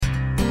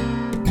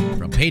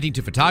painting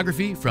to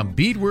photography, from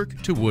beadwork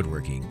to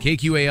woodworking,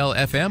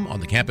 KQAL-FM on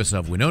the campus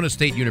of Winona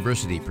State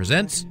University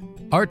presents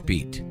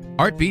Artbeat.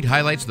 Artbeat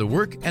highlights the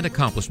work and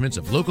accomplishments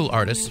of local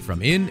artists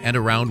from in and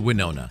around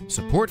Winona.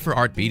 Support for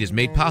Artbeat is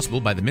made possible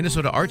by the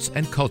Minnesota Arts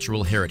and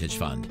Cultural Heritage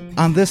Fund.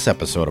 On this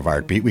episode of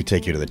Artbeat, we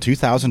take you to the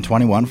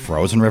 2021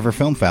 Frozen River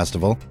Film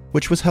Festival,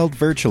 which was held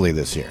virtually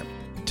this year.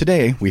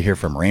 Today, we hear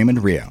from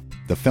Raymond Rea,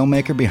 the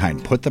filmmaker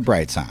behind Put the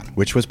Brights On,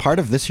 which was part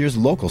of this year's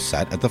local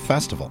set at the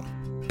festival.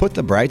 Put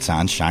the Brights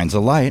On shines a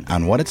light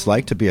on what it's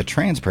like to be a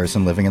trans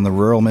person living in the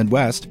rural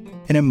Midwest,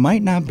 and it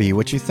might not be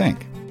what you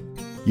think.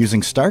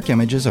 Using stark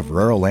images of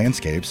rural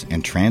landscapes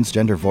and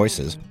transgender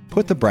voices,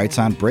 Put the Brights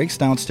On breaks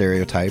down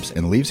stereotypes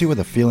and leaves you with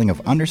a feeling of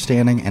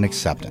understanding and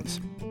acceptance.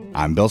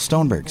 I'm Bill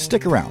Stoneberg.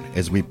 Stick around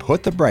as we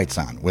put the brights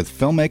on with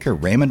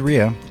filmmaker Raymond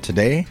Rea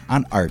today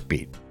on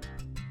Artbeat.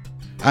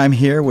 I'm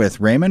here with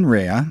Raymond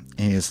Rea.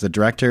 He is the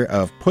director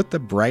of Put the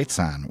Brights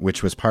On,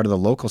 which was part of the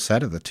local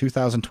set of the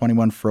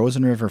 2021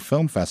 Frozen River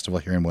Film Festival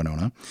here in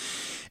Winona.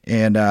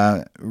 And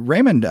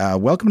Raymond,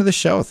 welcome to the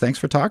show. Thanks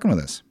for talking with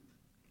us.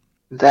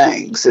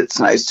 Thanks. It's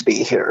nice to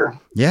be here.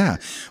 Yeah.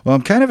 Well,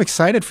 I'm kind of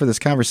excited for this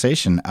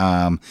conversation.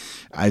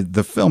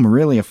 The film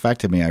really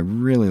affected me. I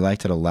really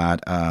liked it a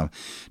lot.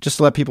 Just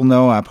to let people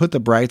know, Put the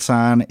Brights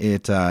On,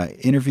 it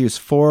interviews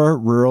 4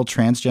 rural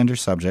transgender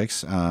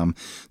subjects.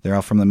 They're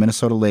all from the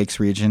Minnesota Lakes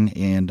region,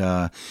 and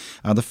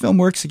the film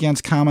works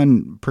against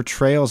common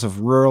portrayals of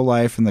rural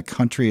life in the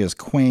country as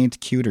quaint,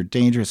 cute, or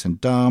dangerous and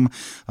dumb.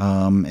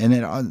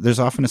 And there's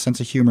often a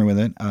sense of humor with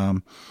it.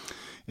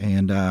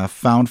 And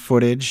found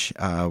footage.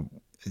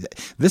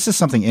 This is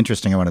something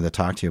interesting I wanted to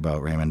talk to you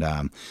about, Raymond.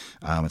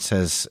 It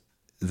says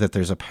that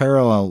there's a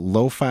parallel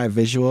lo-fi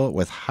visual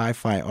with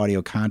hi-fi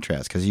audio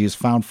contrast, because you use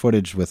found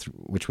footage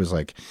which was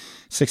like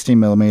 16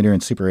 millimeter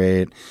and Super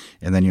 8,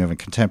 and then you have a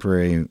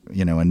contemporary,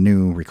 a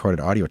new recorded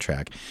audio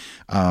track.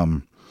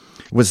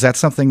 Was that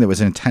something that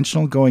was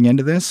intentional going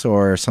into this,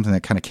 or something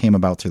that kind of came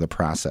about through the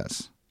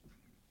process?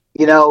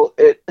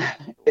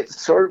 It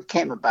sort of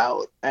came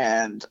about,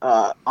 and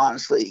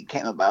honestly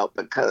came about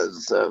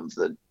because of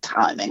the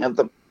timing of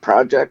the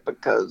project,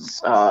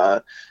 because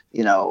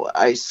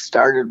I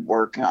started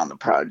working on the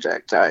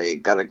project. I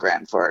got a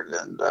grant for it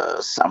in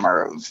the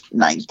summer of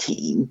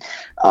 19.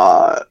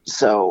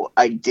 So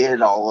I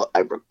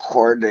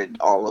recorded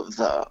all of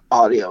the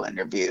audio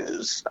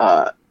interviews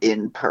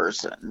in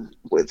person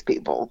with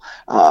people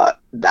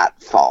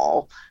that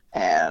fall,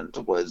 and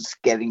was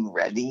getting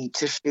ready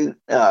to shoot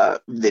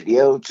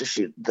video, to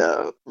shoot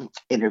the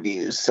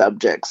interview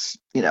subjects,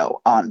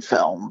 on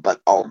film, but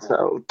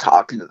also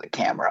talking to the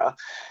camera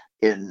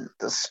in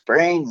the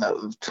spring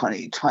of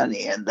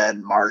 2020, and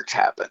then March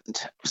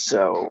happened.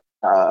 So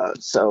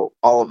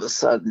all of a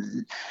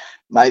sudden,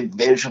 my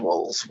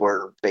visuals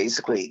were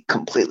basically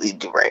completely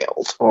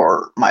derailed,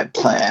 or my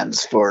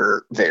plans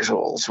for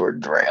visuals were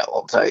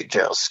derailed. I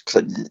just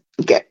couldn't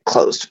get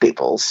close to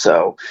people.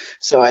 So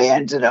I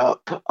ended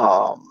up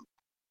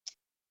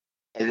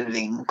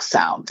editing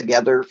sound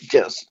together,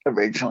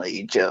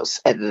 originally just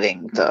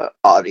editing the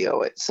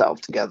audio itself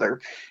together.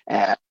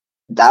 And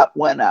that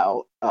went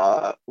out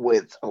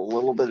with a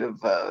little bit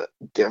of a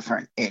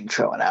different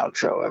intro and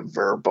outro, a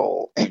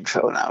verbal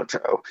intro and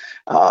outro.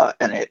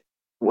 And it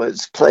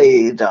was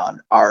played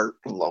on our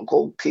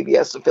local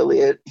PBS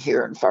affiliate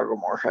here in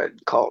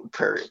Fargo-Moorhead called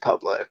Prairie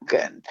Public.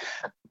 And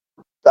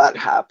that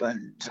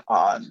happened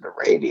on the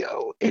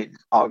radio in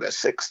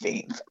August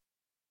 16th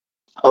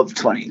of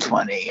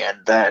 2020. And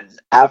then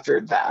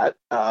after that,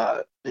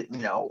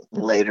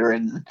 later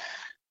in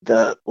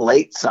the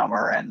late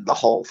summer and the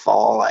whole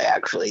fall, I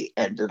actually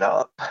ended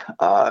up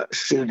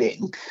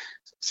shooting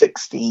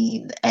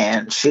 16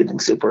 and shooting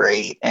Super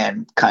 8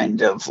 and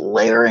kind of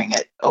layering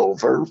it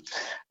over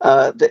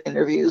the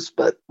interviews.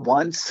 But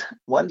once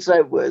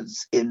I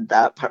was in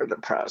that part of the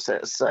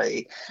process,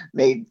 I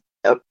made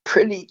a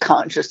pretty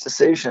conscious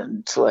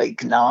decision to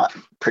not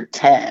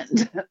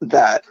pretend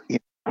that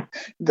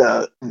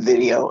the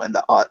video and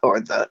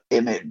the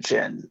image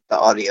and the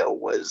audio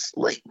was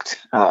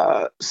linked.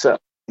 So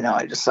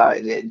I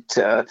decided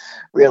to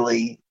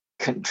really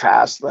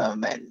contrast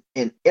them, and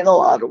in a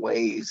lot of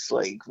ways,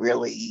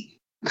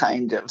 really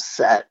kind of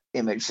set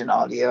image and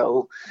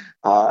audio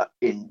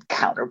in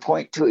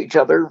counterpoint to each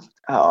other,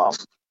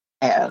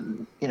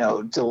 and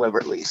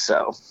deliberately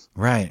so.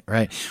 Right.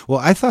 Well,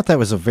 I thought that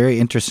was a very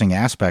interesting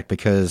aspect,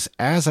 because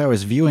as I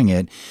was viewing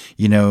it,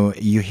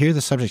 you hear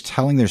the subjects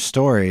telling their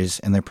stories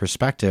and their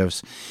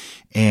perspectives,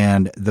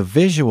 and the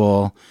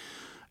visual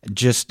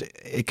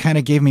it kind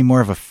of gave me more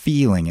of a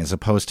feeling as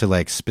opposed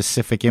to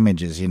specific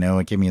images.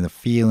 It gave me the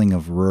feeling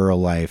of rural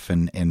life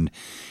and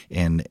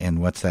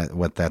what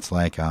that's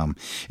like.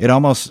 It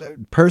almost,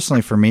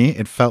 personally for me,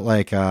 it felt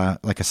like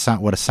what a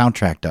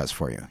soundtrack does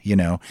for you.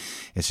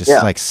 It's just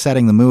like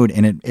setting the mood,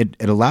 and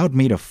it allowed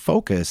me to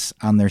focus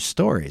on their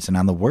stories and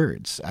on the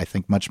words, I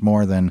think, much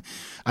more than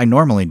I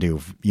normally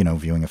do,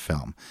 viewing a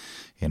film.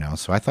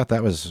 So I thought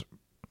that was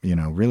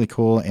really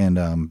cool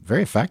and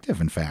very effective,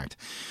 in fact.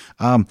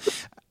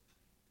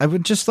 I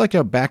would just like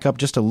to back up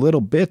just a little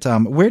bit.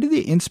 Where did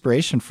the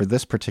inspiration for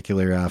this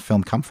particular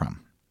film come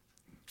from?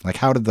 Like,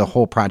 how did the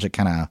whole project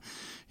kind of,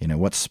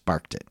 what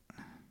sparked it?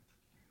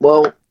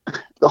 Well,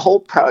 the whole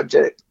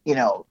project,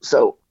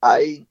 so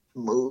I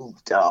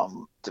moved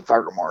to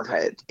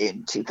Fargo-Moorhead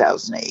in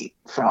 2008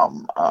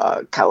 from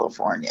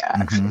California,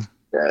 actually,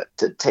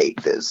 to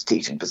take this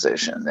teaching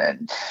position.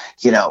 And,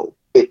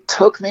 it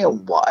took me a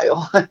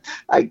while,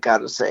 I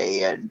gotta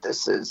say, and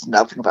this is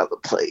nothing about the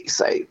place.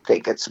 I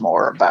think it's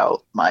more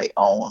about my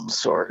own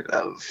sort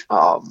of,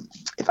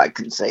 if I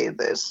can say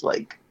this,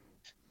 like,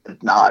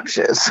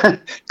 obnoxious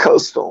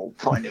coastal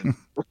point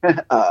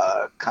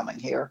of coming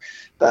here.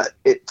 But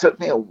it took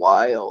me a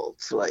while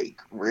to,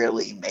 like,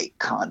 really make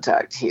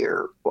contact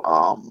here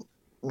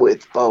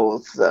with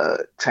both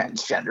the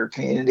transgender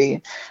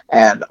community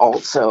and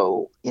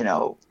also,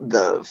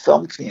 the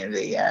film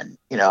community, and,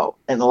 in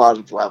a lot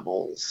of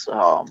levels,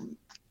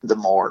 the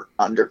more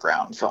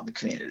underground film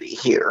community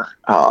here.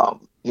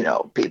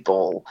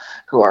 People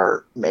who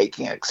are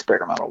making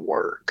experimental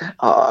work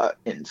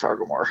in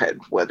Fargo-Moorhead,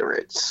 whether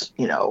it's,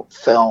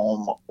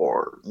 film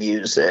or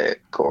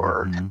music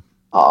or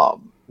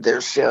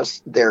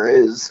there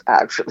is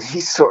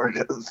actually sort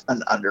of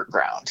an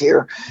underground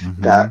here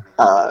that,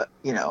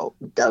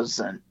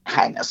 doesn't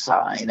hang a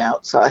sign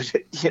outside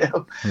it,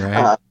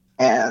 Right.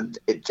 And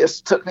it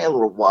just took me a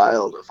little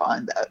while to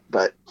find that.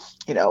 But,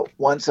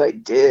 once I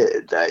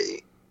did,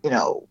 I,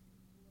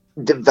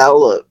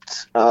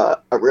 developed a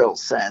real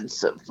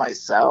sense of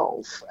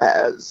myself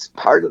as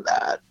part of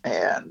that,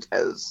 and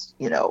as,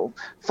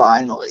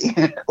 finally,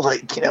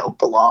 like,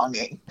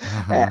 belonging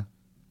and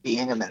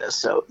being a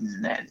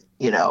Minnesotan. And,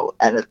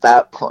 and at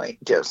that point,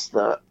 just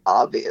the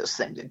obvious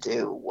thing to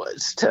do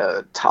was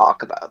to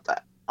talk about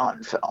that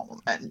on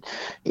film, and,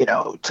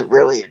 to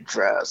really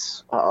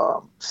address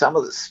some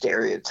of the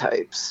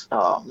stereotypes.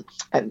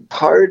 And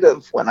part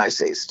of when I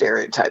say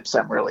stereotypes,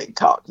 I'm really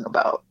talking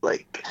about,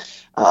 like,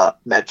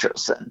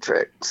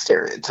 metrocentric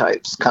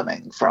stereotypes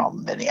coming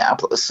from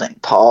Minneapolis,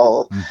 St.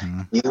 Paul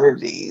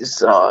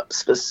communities,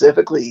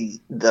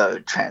 specifically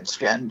the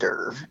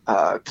transgender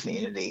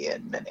community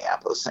in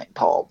Minneapolis, St.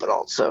 Paul, but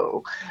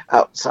also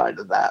outside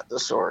of that, the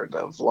sort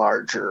of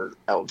larger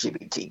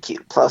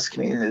LGBTQ plus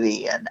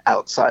community, and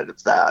outside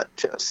of that,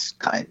 just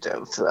kind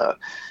of the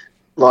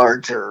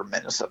larger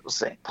Minnesota,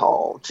 St.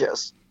 Paul,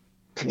 just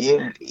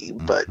community.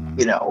 But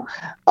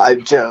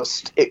I've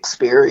just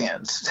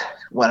experienced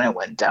when I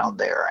went down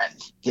there and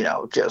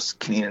just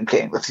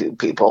communicating with few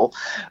people,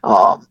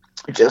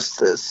 just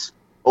this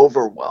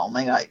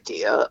overwhelming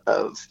idea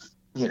of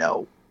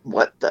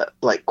why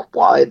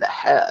the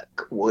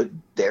heck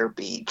would there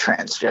be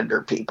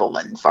transgender people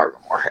in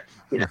Fargo-Moorhead?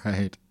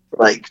 Right.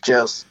 Like,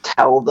 just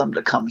tell them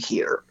to come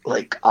here.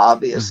 Like,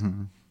 obviously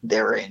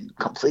they're in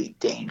complete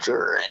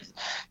danger, and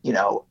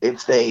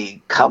if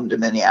they come to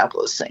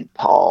Minneapolis, St.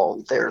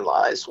 Paul, their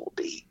lives will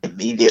be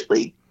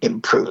immediately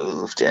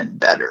improved and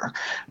better.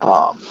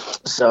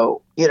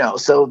 So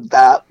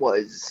that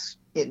was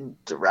in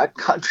direct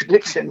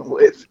contradiction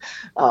with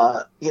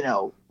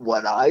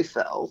what I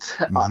felt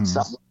on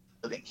some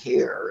living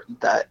here,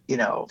 that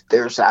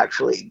there's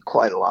actually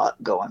quite a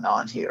lot going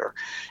on here.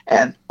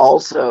 And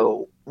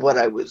also what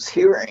I was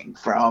hearing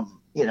from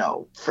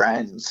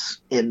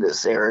friends in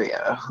this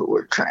area who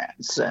were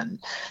trans. And,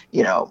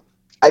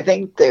 I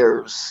think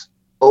there's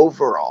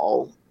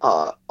overall,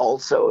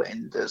 also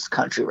in this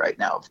country right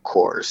now, of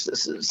course,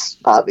 this is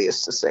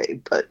obvious to say,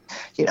 but,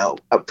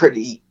 a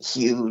pretty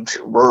huge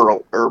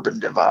rural urban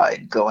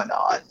divide going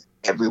on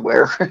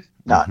everywhere,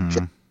 not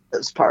just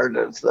as part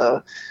of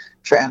the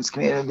trans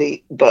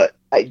community. But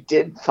I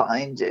did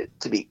find it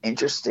to be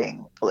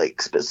interesting,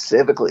 like,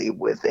 specifically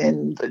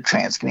within the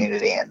trans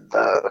community and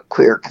the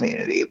queer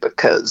community,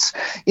 because,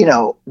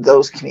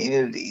 those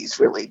communities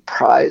really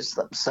prize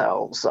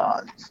themselves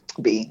on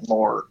being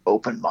more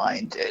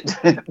open-minded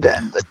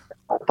than the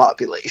general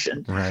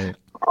population. Right.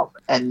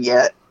 And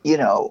yet,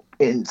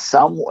 in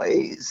some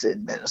ways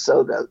in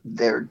Minnesota,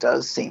 there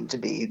does seem to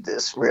be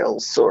this real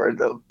sort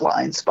of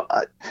blind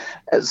spot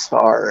as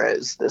far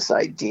as this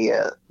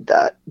idea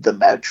that the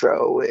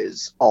metro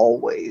is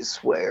always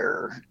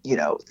where,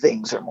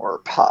 things are more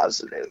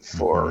positive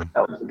for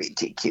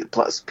LGBTQ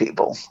plus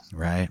people.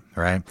 Right,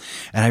 right.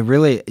 And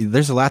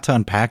there's a lot to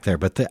unpack there,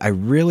 but I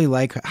really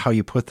like how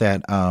you put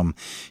that,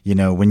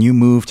 when you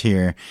moved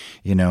here,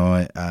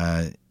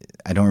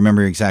 I don't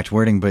remember your exact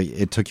wording, but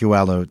it took you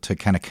a while to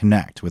kind of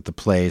connect with the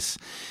place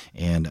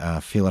and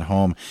feel at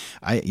home.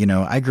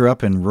 I grew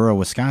up in rural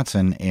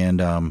Wisconsin,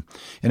 and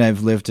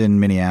I've lived in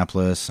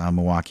Minneapolis,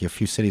 Milwaukee, a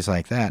few cities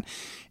like that.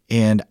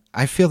 And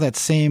I feel that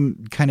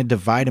same kind of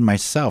divide in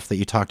myself that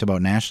you talked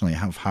about nationally,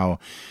 how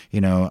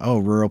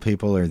rural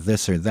people are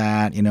this or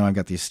that. I've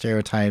got these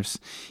stereotypes,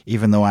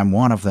 even though I'm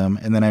one of them.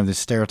 And then I have these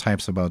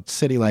stereotypes about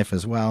city life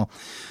as well.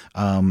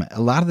 A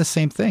lot of the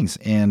same things.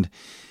 And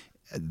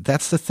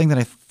that's the thing that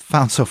I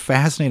found so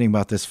fascinating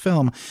about this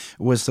film,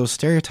 was those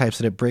stereotypes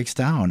that it breaks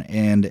down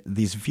and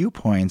these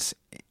viewpoints.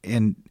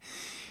 And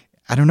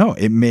I don't know.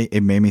 It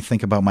made me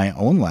think about my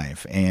own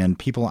life and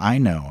people I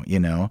know.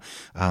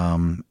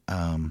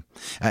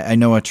 I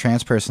know a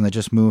trans person that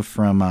just moved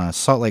from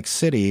Salt Lake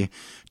City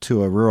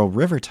to a rural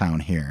river town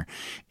here,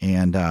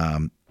 and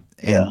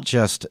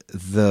just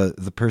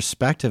the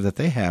perspective that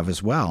they have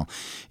as well.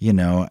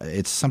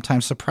 It's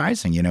sometimes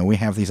surprising. We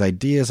have these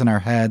ideas in our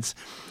heads.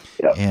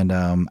 Yep. And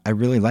I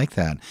really like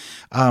that.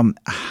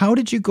 How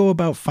did you go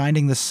about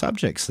finding the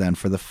subjects then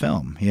for the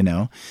film?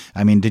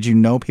 Did you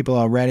know people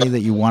already that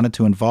you wanted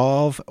to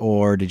involve,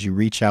 or did you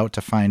reach out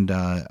to find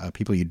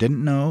people you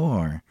didn't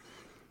know?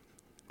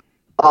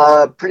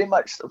 Or pretty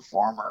much the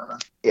former.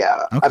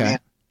 Yeah. Okay.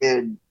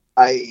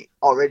 I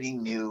already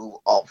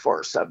knew all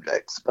 4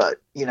 subjects, but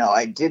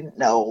I didn't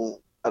know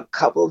a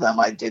couple of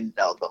them. I didn't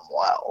know them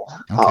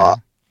well.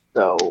 Okay.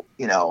 So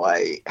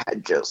I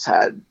had just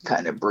had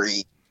kind of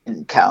brief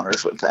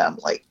encounters with them,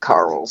 like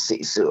Carl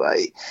Sisu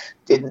I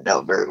didn't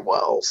know very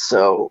well.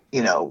 So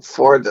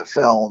for the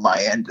film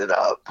I ended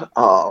up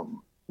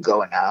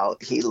going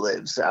out. He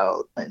lives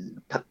out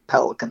in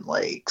Pelican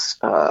Lakes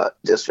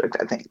district,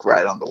 I think,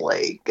 right on the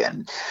lake.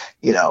 And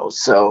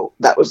so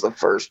that was the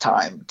first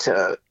time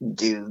to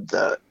do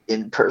the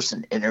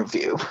in-person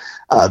interview.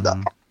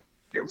 The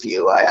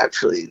interview, I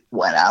actually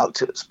went out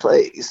to his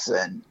place,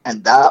 and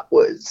that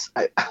was,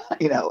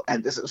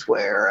 and this is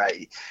where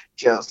I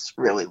just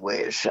really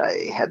wish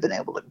I had been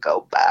able to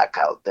go back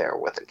out there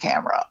with a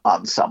camera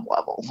on some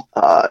level,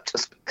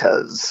 just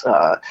because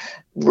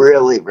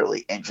really,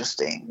 really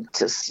interesting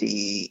to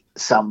see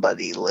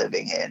somebody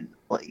living in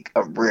like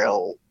a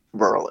real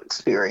rural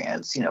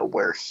experience,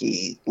 where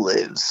he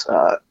lives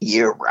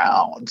year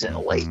round in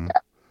a lake.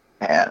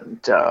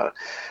 And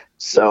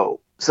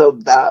so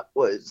that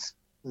was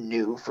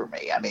new for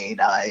me. I mean,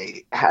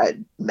 I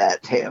had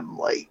met him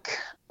like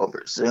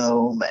over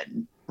Zoom,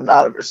 and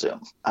not over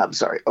Zoom, I'm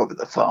sorry, over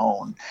the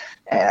phone,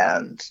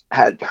 and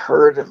had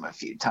heard him a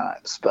few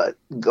times, but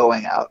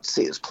going out to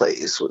see his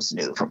place was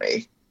new for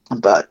me.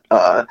 But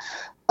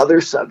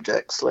other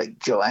subjects like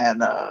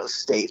Joanna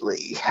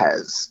Stately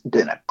has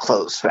been a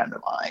close friend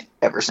of mine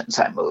ever since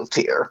I moved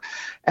here.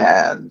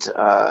 And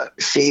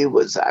she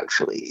was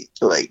actually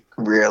like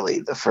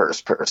really the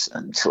first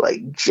person to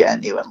like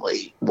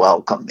genuinely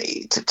welcome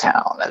me to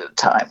town at a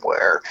time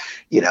where,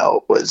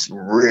 it was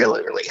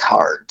really, really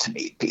hard to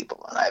meet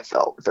people. And I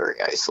felt very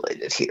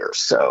isolated here.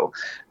 So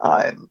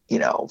I'm,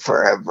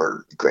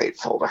 forever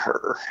grateful to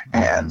her.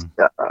 And,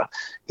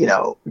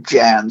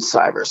 Jan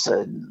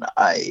Syverson,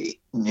 I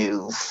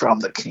knew from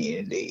the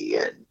community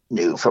and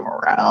knew from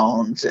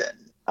around,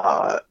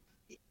 and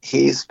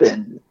he's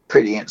been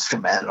pretty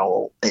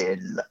instrumental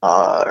in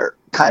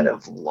kind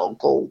of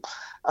local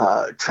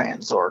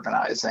trans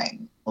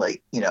organizing,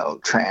 like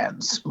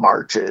trans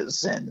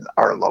marches in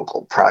our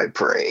local pride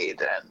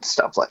parade and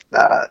stuff like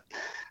that.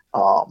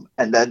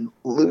 And then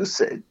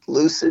Lucid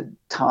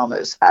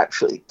Thomas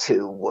actually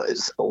too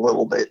was a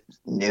little bit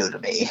new to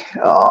me.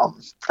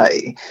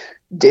 I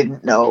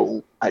didn't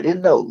know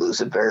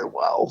Lucid very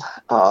well,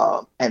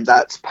 and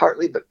that's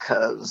partly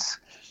because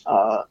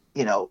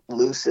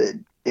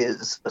Lucid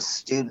is a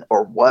student,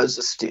 or was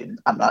a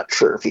student. I'm not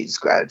sure if he's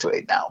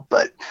graduated now,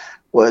 but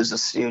was a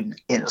student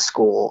in a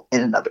school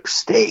in another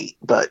state,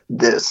 but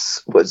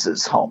this was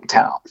his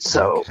hometown.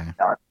 So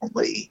I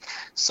only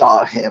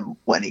saw him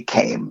when he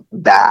came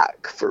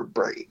back for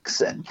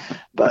breaks.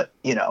 But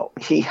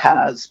he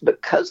has,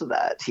 because of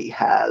that, he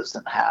has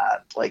and had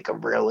like a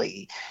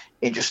really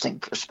interesting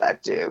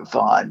perspective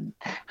on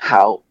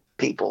how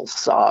people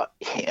saw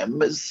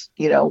him as,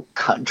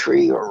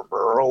 country or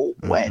rural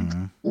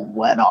when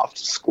went off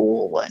to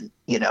school, and,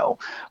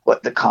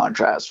 what the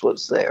contrast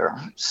was there.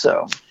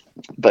 So,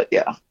 but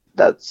yeah,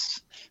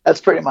 that's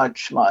pretty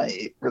much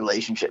my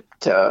relationship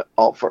to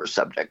all 4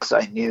 subjects.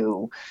 I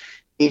knew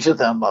each of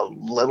them a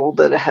little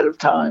bit ahead of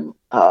time,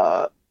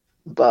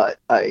 but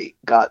I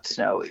got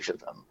to know each of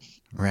them.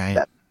 Right.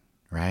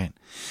 Right.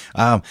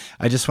 I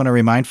just want to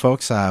remind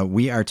folks,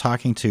 we are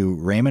talking to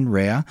Raymond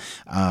Rea.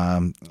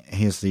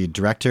 He is the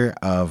director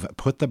of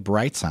Put the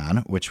Brights On,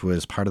 which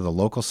was part of the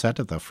local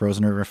set at the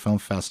Frozen River Film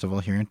Festival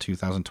here in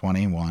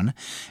 2021.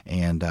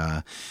 And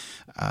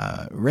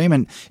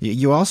Raymond,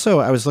 you also,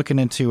 I was looking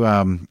into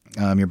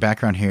your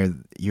background here.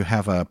 You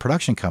have a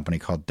production company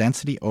called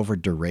Density Over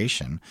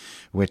Duration,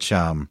 which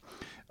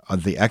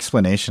the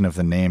explanation of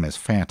the name is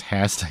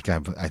fantastic,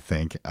 I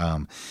think.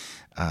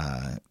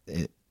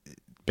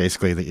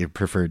 Basically, that you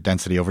prefer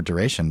density over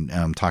duration,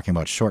 talking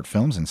about short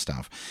films and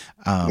stuff.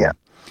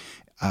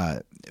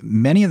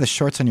 Many of the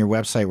shorts on your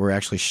website were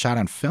actually shot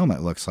on film,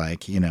 it looks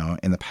like, in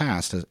the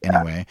past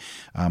anyway,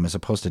 as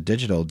opposed to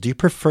digital. Do you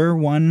prefer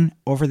one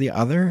over the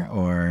other,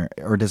 or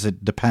does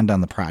it depend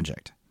on the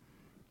project?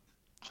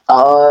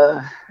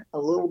 A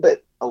little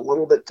bit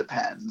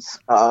depends.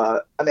 I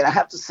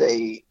have to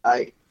say,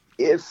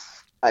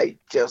 if I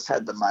just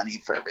had the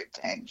money for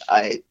everything,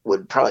 I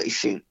would probably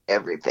shoot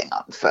everything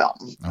on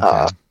film.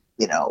 Okay.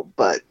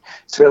 But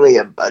it's really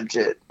a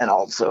budget and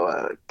also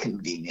a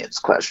convenience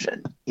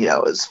question,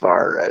 as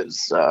far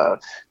as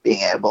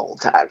being able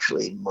to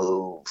actually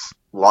move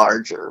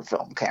larger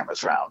film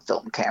cameras, round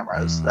film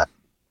cameras that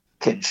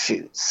can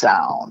shoot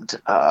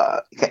sound,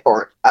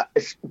 or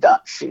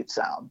not shoot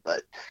sound,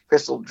 but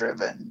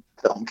crystal-driven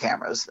film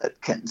cameras that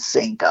can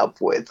sync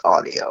up with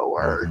audio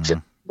are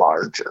just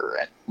larger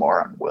and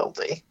more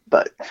unwieldy.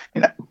 But,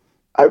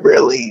 I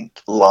really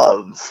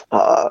love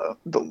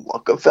the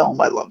look of film.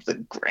 I love the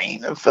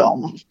grain of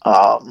film.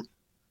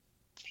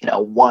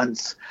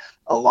 Once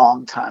a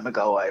long time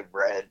ago, I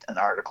read an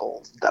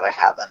article that I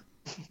haven't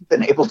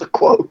been able to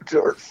quote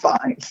or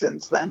find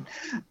since then,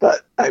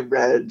 but I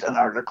read an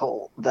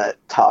article that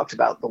talked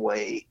about the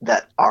way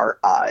that our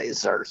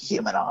eyes, our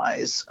human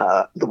eyes,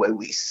 the way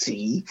we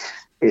see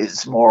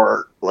is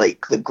more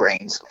like the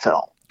grains of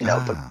film.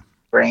 The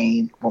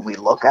brain, when we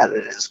look at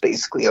it, is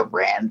basically a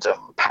random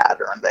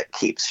pattern that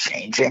keeps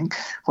changing.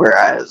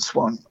 Whereas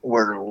when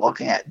we're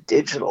looking at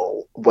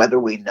digital, whether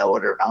we know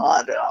it or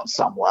not, on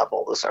some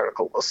level, this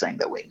article was saying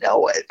that we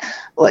know it,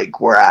 like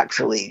we're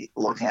actually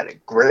looking at a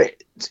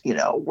grid.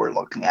 We're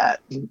looking at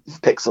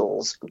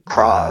pixels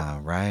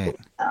crossed. Right.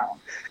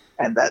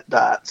 And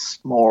that's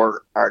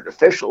more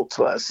artificial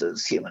to us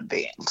as human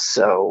beings.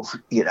 So,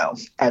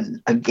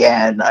 and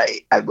again,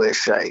 I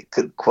wish I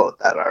could quote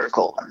that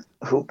article and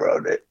who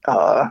wrote it,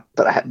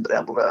 but I haven't been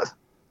able to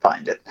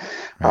find it.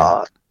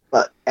 Right.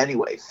 But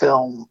anyway,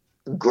 film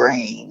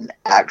grain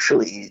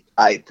actually,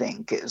 I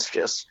think, is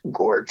just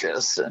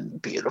gorgeous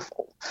and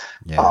beautiful.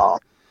 Yeah.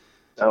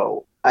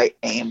 So I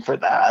aim for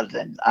that,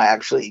 and I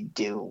actually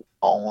do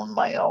own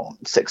my own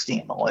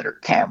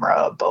 16mm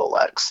camera,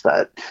 Bolex,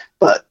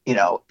 but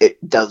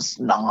it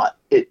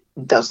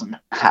doesn't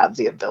have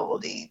the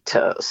ability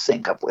to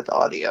sync up with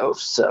audio,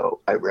 so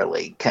I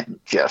really can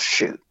just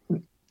shoot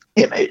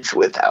image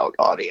without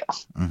audio.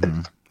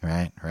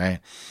 Right.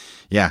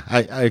 Yeah,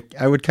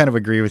 I would kind of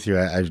agree with you.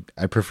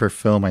 I prefer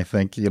film, I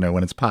think,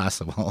 when it's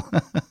possible.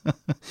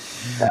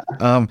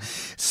 Yeah.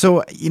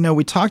 So,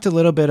 we talked a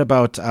little bit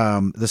about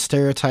the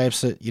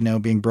stereotypes that,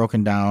 being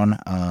broken down,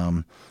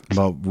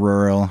 about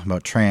rural,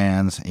 about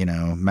trans,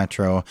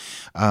 metro.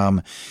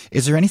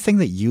 Is there anything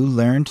that you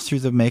learned through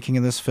the making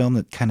of this film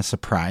that kind of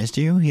surprised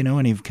you?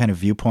 Any kind of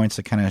viewpoints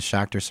that kind of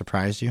shocked or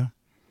surprised you?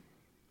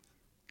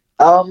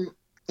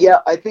 Yeah,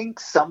 I think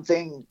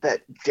something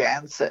that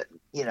Jan said,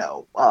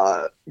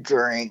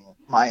 during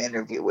my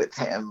interview with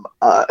him,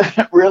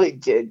 really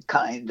did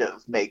kind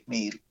of make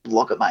me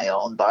look at my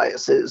own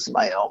biases,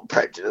 my own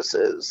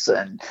prejudices.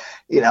 And,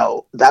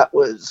 that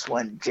was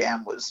when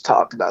Jan was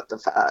talking about the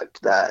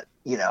fact that,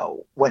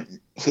 when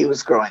he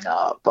was growing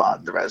up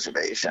on the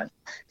reservation,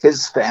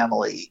 his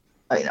family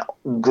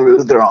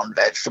grew their own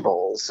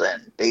vegetables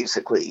and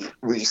basically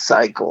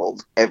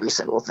recycled every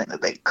single thing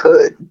that they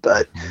could.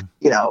 But,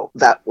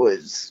 that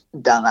was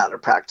done out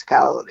of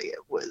practicality. It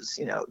was,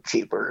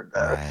 cheaper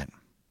to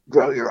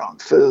grow your own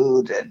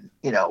food. And,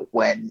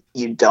 when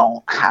you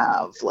don't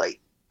have like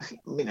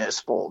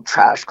municipal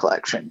trash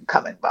collection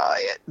coming by,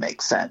 it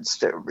makes sense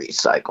to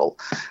recycle.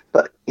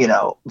 But,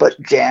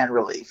 but Jan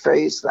really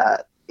phrased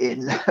that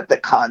in the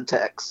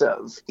context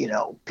of,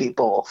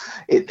 people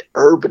in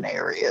urban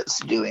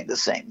areas doing the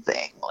same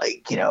thing,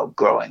 like,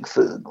 growing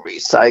food,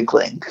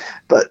 recycling,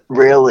 but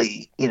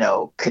really,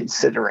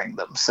 considering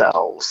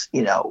themselves,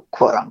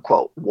 quote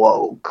unquote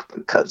woke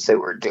because they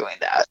were doing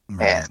that.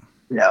 Right. And,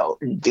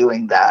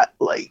 doing that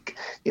like,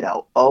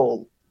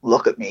 oh,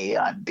 look at me,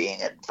 I'm being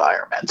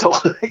environmental,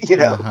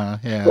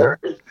 Yeah.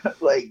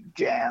 Like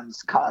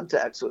Jan's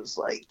context was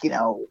like,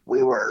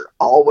 we were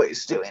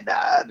always doing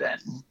that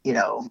and,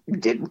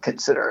 didn't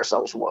consider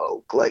ourselves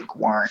woke, like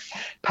weren't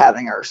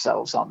patting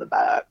ourselves on the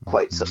back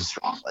quite so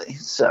strongly.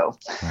 So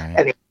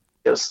anyway,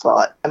 just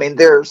thought,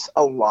 there's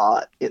a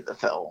lot in the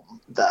film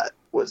that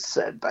was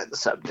said by the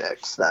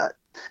subjects that,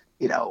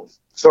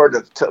 sort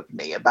of took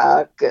me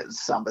aback as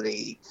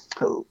somebody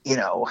who,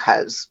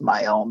 has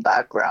my own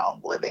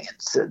background living in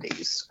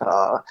cities,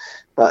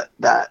 but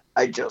that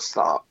I just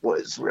thought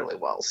was really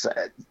well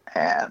said.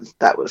 And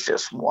that was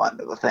just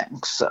one of the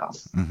things. So,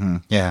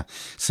 yeah,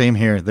 same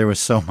here. There was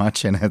so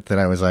much in it that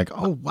I was like,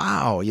 oh,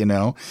 wow,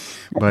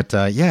 but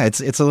yeah,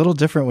 it's a little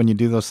different when you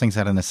do those things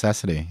out of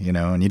necessity,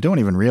 and you don't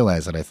even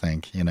realize it, I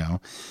think,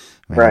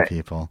 many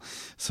people.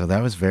 So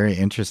that was very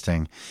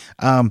interesting.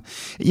 I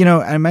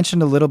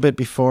mentioned a little bit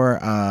before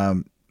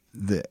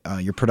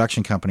your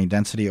production company,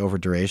 Density Over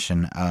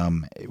Duration,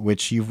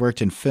 which you've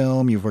worked in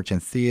film, you've worked in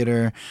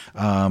theater.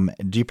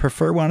 Do you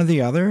prefer one or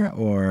the other,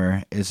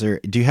 or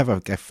do you have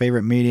a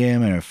favorite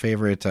medium and a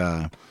favorite,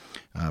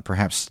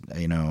 perhaps,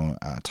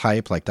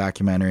 type like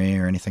documentary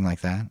or anything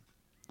like that?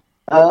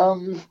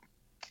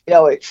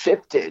 It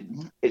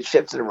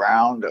shifted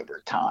around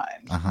over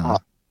time.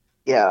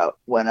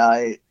 When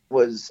I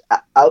was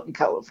out in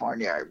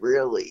California, I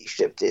really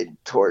shifted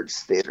towards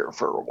theater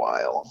for a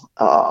while.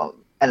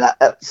 And at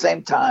the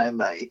same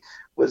time, I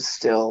was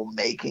still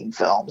making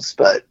films,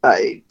 but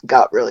I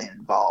got really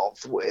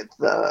involved with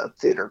the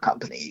theater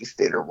company,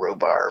 Theater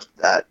Rhubarb,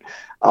 that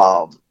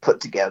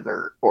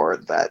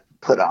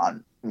put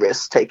on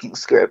risk-taking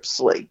scripts.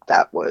 Like,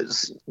 that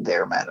was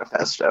their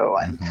manifesto,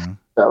 and Mm-hmm.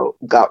 so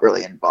got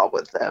really involved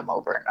with them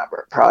over a number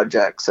of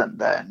projects, and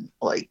then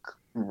like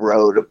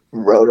wrote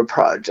a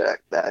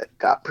project that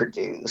got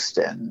produced.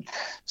 And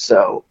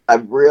so I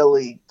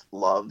really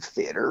love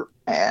theater,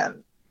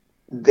 and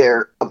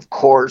there of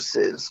course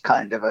is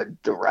kind of a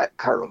direct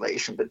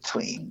correlation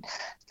between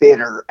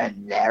theater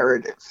and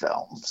narrative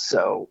film.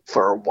 So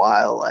for a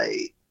while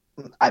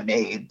I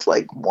made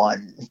like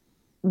one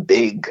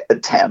big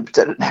attempt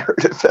at a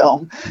narrative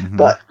film, Mm-hmm.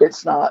 but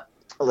it's not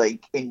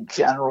like, in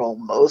general,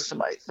 most of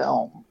my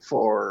film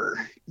for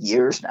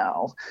years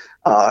now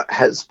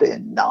has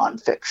been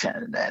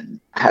nonfiction and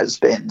has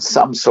been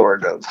some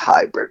sort of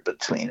hybrid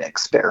between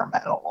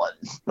experimental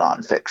and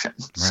nonfiction.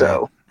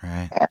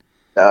 Right. Right.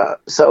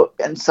 So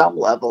in some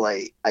level,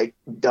 I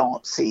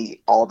don't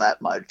see all that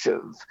much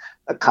of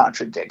a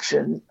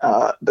contradiction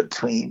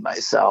between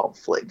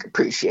myself, like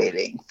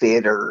appreciating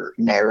theater,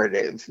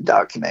 narrative,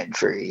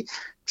 documentary,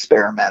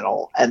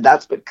 experimental. And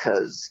that's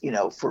because,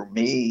 for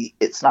me,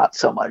 it's not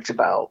so much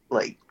about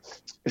like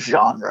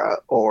genre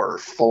or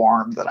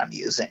form that I'm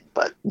using,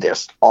 but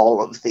just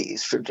all of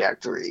these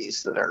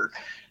trajectories that are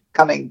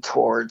coming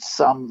towards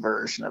some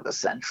version of a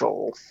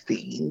central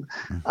theme,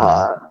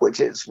 Mm-hmm. which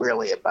is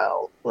really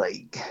about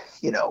like,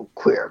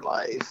 queer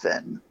life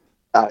and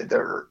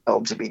either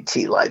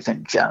LGBT life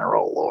in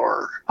general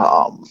or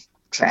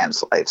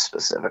trans life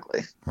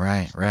specifically.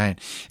 Right, right.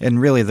 And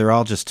really, they're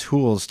all just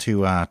tools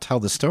to tell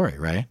the story,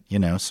 right?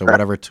 So Right.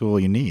 whatever tool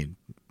you need,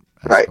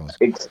 I Right. suppose.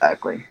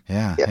 Exactly.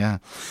 Yeah, Yeah. yeah.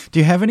 Do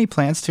you have any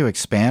plans to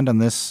expand on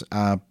this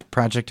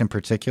project in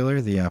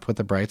particular, the Put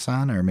the Brights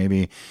On, or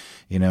maybe,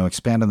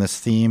 expand on this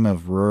theme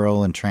of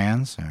rural and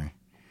trans? Or...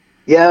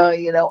 Yeah,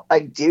 I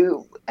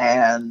do.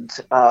 And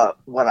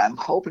what I'm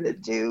hoping to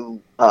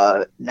do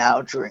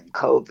now during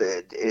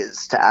COVID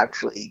is to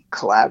actually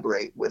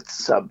collaborate with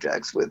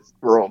subjects, with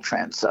rural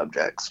trans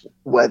subjects,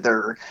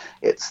 whether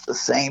it's the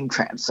same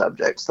trans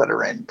subjects that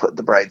are in Put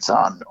the Brights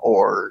On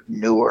or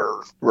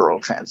newer rural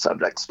trans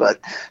subjects,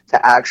 but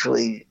to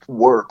actually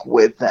work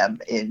with them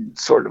in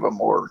sort of a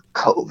more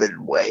COVID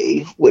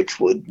way, which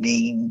would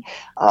mean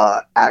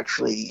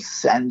actually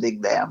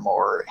sending them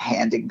or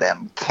handing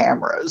them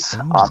cameras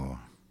Ooh,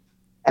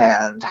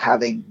 and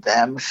having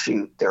them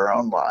shoot their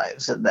own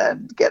lives and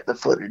then get the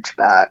footage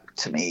back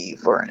to me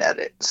for an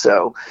edit.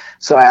 So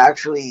I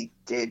actually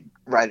did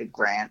write a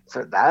grant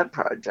for that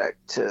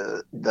project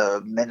to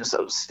the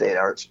Minnesota State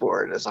Arts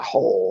Board as a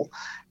whole,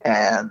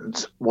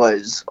 and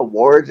was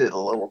awarded a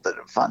little bit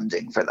of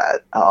funding for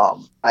that.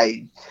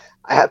 I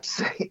have to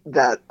say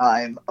that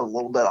I'm a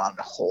little bit on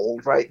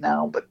hold right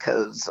now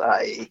because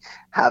I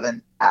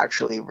haven't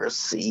actually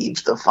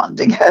received the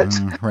funding yet.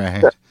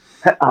 right.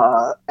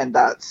 And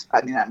that's,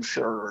 I mean, I'm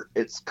sure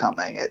it's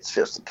coming. It's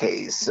just a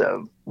case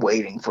of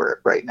waiting for it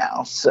right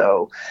now.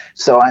 So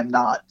I'm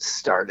not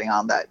starting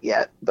on that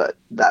yet, but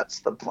that's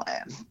the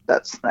plan.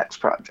 That's the next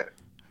project.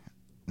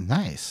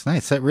 Nice,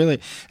 nice.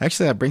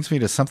 That brings me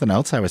to something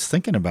else I was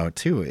thinking about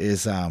too.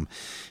 Is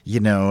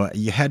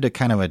you had to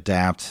kind of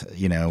adapt,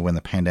 when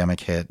the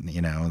pandemic hit,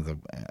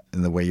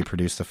 in the way you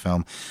produced the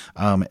film.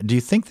 Do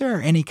you think there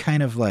are any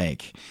kind of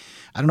like,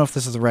 I don't know if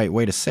this is the right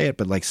way to say it,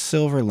 but like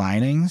silver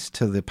linings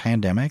to the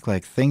pandemic,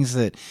 like things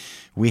that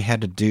we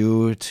had to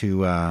do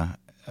to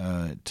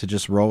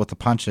just roll with the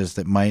punches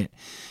that might,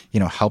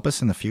 help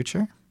us in the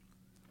future?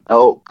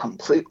 Oh,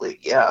 completely.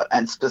 Yeah.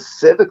 And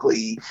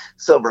specifically,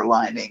 silver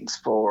linings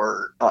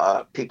for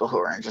people who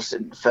are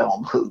interested in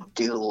film who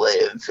do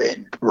live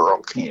in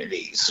rural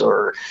communities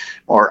or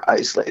more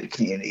isolated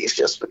communities,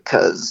 just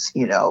because,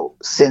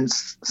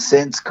 since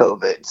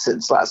COVID,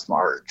 since last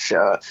March,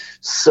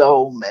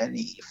 so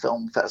many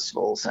film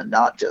festivals, and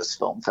not just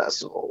film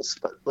festivals,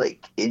 but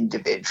like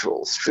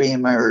individual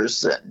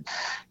streamers and,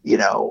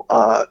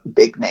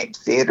 big name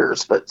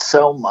theaters, but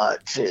so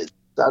much is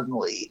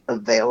suddenly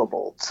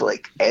available to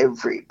like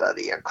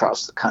everybody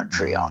across the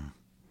country on,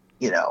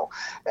 Mm,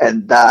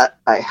 and that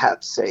I have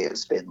to say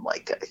has been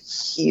like a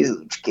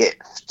huge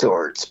gift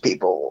towards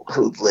people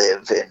who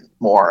live in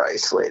more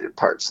isolated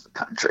parts of the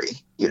country,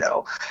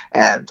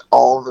 and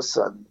all of a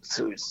sudden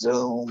through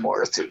Zoom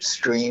or through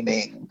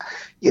streaming,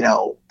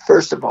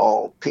 first of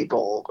all,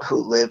 people who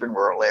live in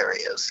rural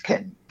areas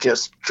can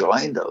just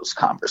join those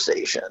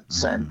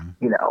conversations and,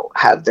 mm-hmm.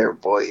 have their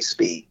voice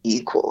be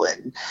equal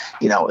in,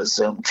 a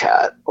Zoom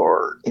chat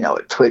or,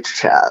 a Twitch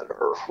chat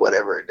or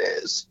whatever it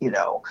is,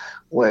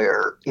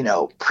 where,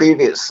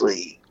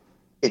 previously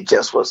it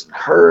just wasn't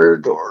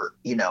heard, or,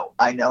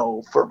 I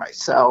know for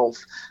myself,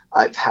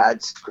 I've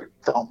had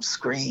film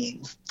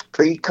screen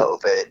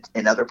pre-COVID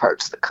in other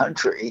parts of the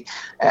country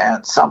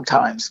and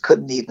sometimes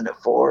couldn't even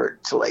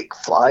afford to like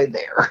fly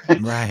there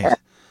Right. and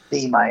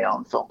see my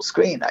own film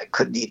screen. I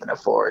couldn't even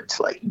afford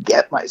to like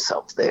get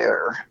myself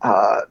there.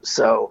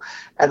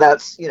 And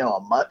that's, a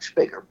much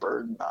bigger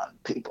burden on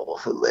people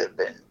who live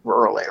in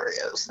rural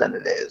areas than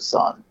it is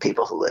on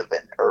people who live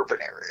in urban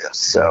areas.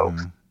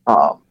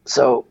 Mm-hmm.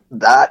 So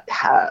that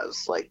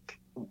has like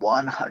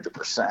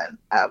 100%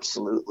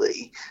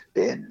 absolutely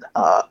been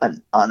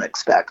an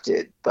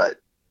unexpected but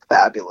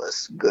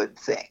fabulous good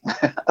thing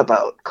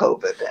about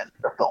COVID and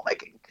the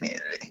filmmaking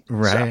community.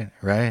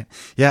 Right.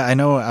 Yeah, I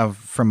know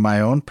from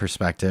my own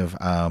perspective,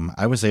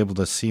 I was able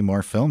to see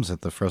more films at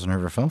the Frozen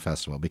River Film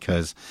Festival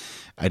because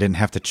I didn't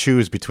have to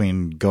choose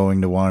between going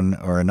to one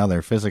or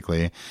another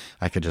physically.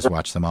 I could just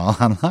watch them all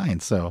online.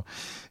 So,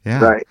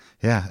 yeah,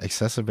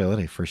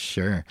 accessibility for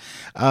sure.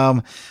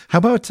 How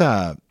about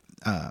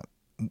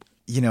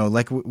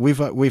like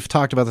we've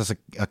talked about this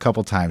a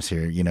couple times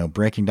here.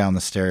 Breaking down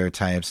the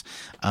stereotypes.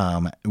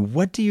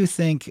 What do you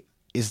think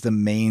is the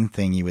main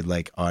thing you would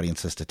like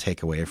audiences to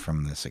take away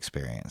from this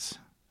experience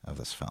of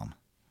this film?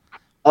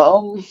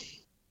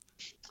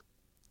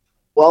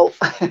 Well,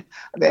 I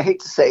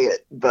hate to say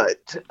it,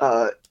 but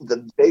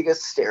the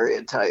biggest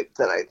stereotype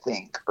that I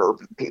think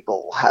urban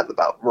people have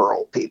about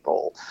rural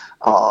people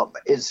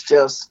is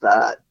just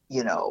that,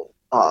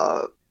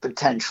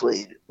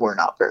 potentially we're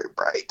not very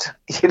bright.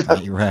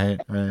 Right.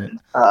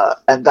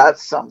 And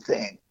that's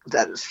something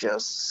that is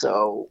just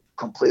so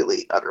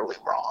completely, utterly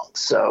wrong.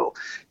 So,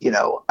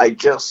 I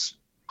just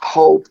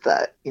hope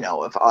that,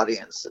 if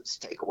audiences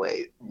take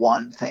away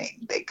one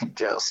thing, they can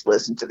just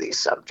listen to these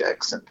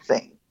subjects and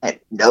think and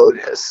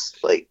notice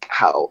like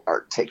how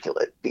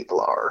articulate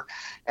people are.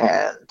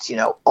 And,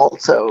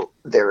 also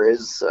there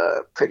is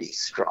a pretty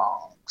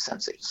strong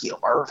sense of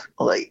humor,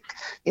 like,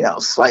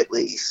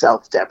 slightly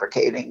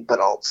self-deprecating, but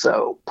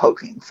also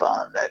poking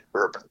fun at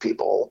urban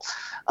people,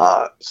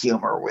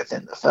 humor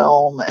within the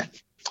film. And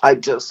I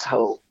just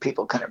hope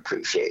people can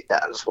appreciate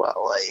that as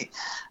well.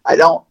 I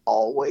don't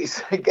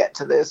always get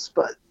to this,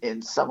 but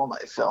in some of my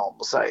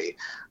films, I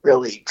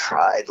really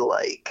try to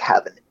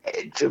have an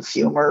edge of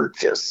humor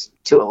just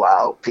to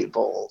allow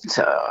people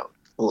to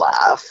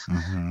laugh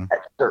at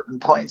certain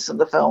points in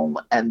the film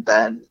and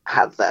then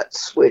have that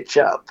switch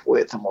up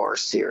with a more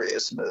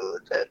serious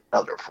mood at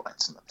other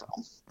points in the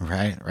film.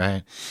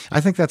 Right. I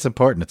think that's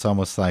important. It's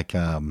almost like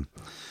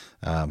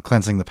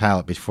cleansing the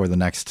palate before the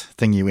next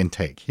thing you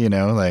intake,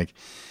 a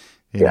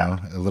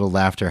little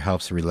laughter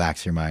helps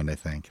relax your mind. I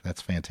think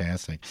that's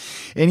fantastic.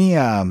 Any,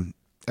 I'm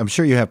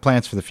sure you have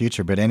plans for the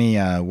future, but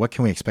what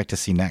can we expect to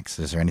see next?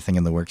 Is there anything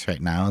in the works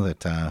right now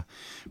that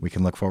we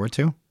can look forward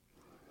to?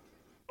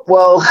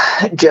 Well,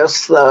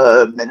 just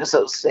the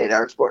Minnesota State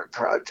Arts Board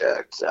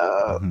project,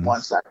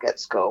 once that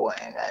gets going.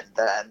 And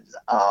then,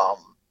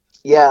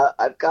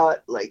 I've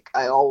got,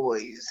 I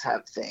always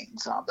have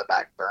things on the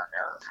back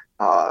burner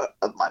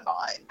of my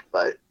mind,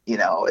 but,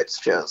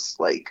 it's just,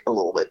 a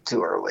little bit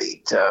too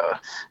early to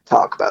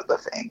talk about the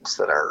things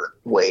that are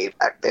way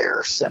back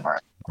there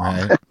simmering.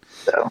 Right.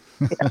 So,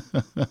 yeah.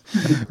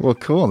 Well,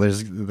 cool.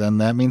 Then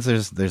that means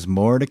there's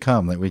more to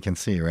come that we can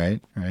see,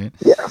 right? Right.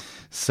 Yeah.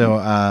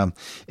 So,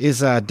 is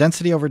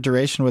Density Over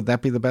Duration? Would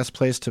that be the best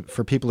place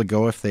for people to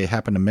go if they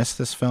happen to miss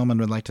this film and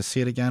would like to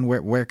see it again?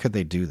 Where could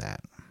they do that?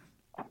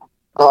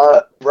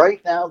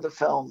 Right now, the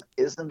film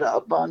isn't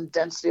up on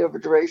Density Over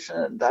Duration,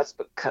 and that's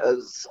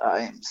because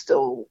I'm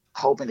still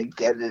hoping to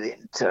get it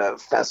into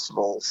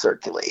festival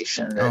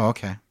circulation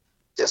and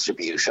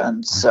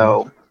distribution.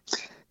 So,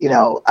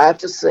 I have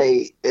to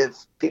say,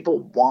 if people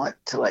want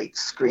to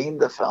screen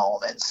the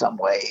film in some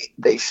way,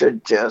 they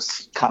should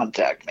just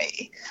contact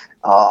me.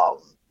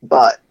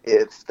 But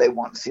if they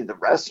want to see the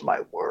rest of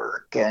my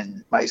work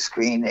and my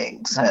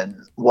screenings and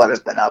what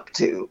I've been up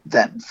to,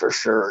 then for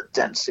sure,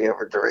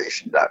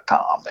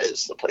 DensityOverDuration.com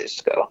is the place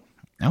to go.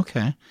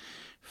 Okay.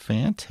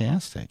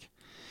 Fantastic.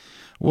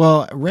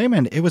 Well,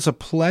 Raymond, it was a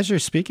pleasure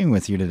speaking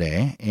with you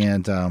today.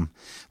 And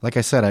like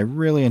I said, I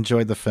really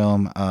enjoyed the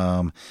film.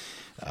 I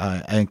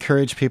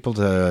encourage people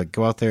to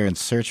go out there and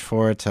search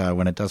for it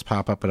when it does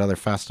pop up at other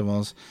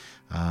festivals.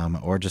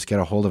 Or just get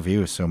a hold of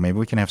you. So maybe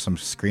we can have some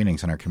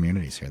screenings in our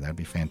communities here. That'd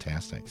be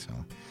fantastic. So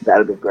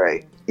that'd be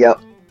great.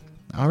 Yep.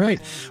 All right.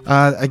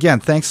 Again,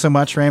 thanks so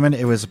much, Raymond.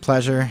 It was a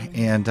pleasure.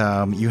 And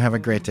you have a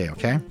great day,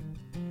 okay?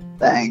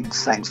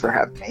 Thanks. Thanks for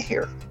having me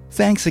here.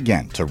 Thanks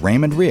again to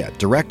Raymond Rea,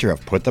 director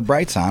of Put the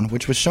Brights On,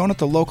 which was shown at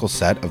the local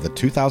set of the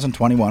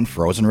 2021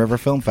 Frozen River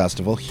Film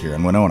Festival here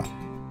in Winona.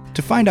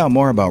 To find out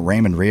more about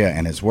Raymond Rea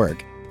and his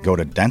work, go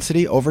to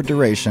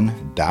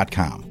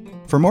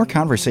DensityOverDuration.com. For more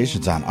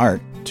conversations on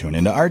art, tune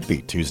into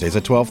Artbeat Tuesdays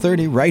at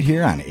 12:30 right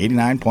here on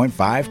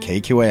 89.5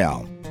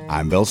 KQAL.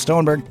 I'm Bill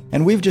Stoneberg,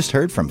 and we've just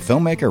heard from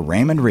filmmaker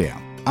Raymond Rea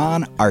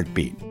on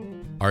Artbeat.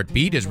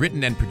 Artbeat is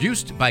written and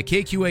produced by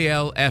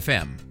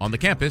KQAL-FM on the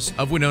campus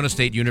of Winona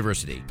State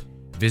University.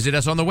 Visit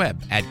us on the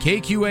web at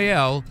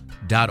kqal.org.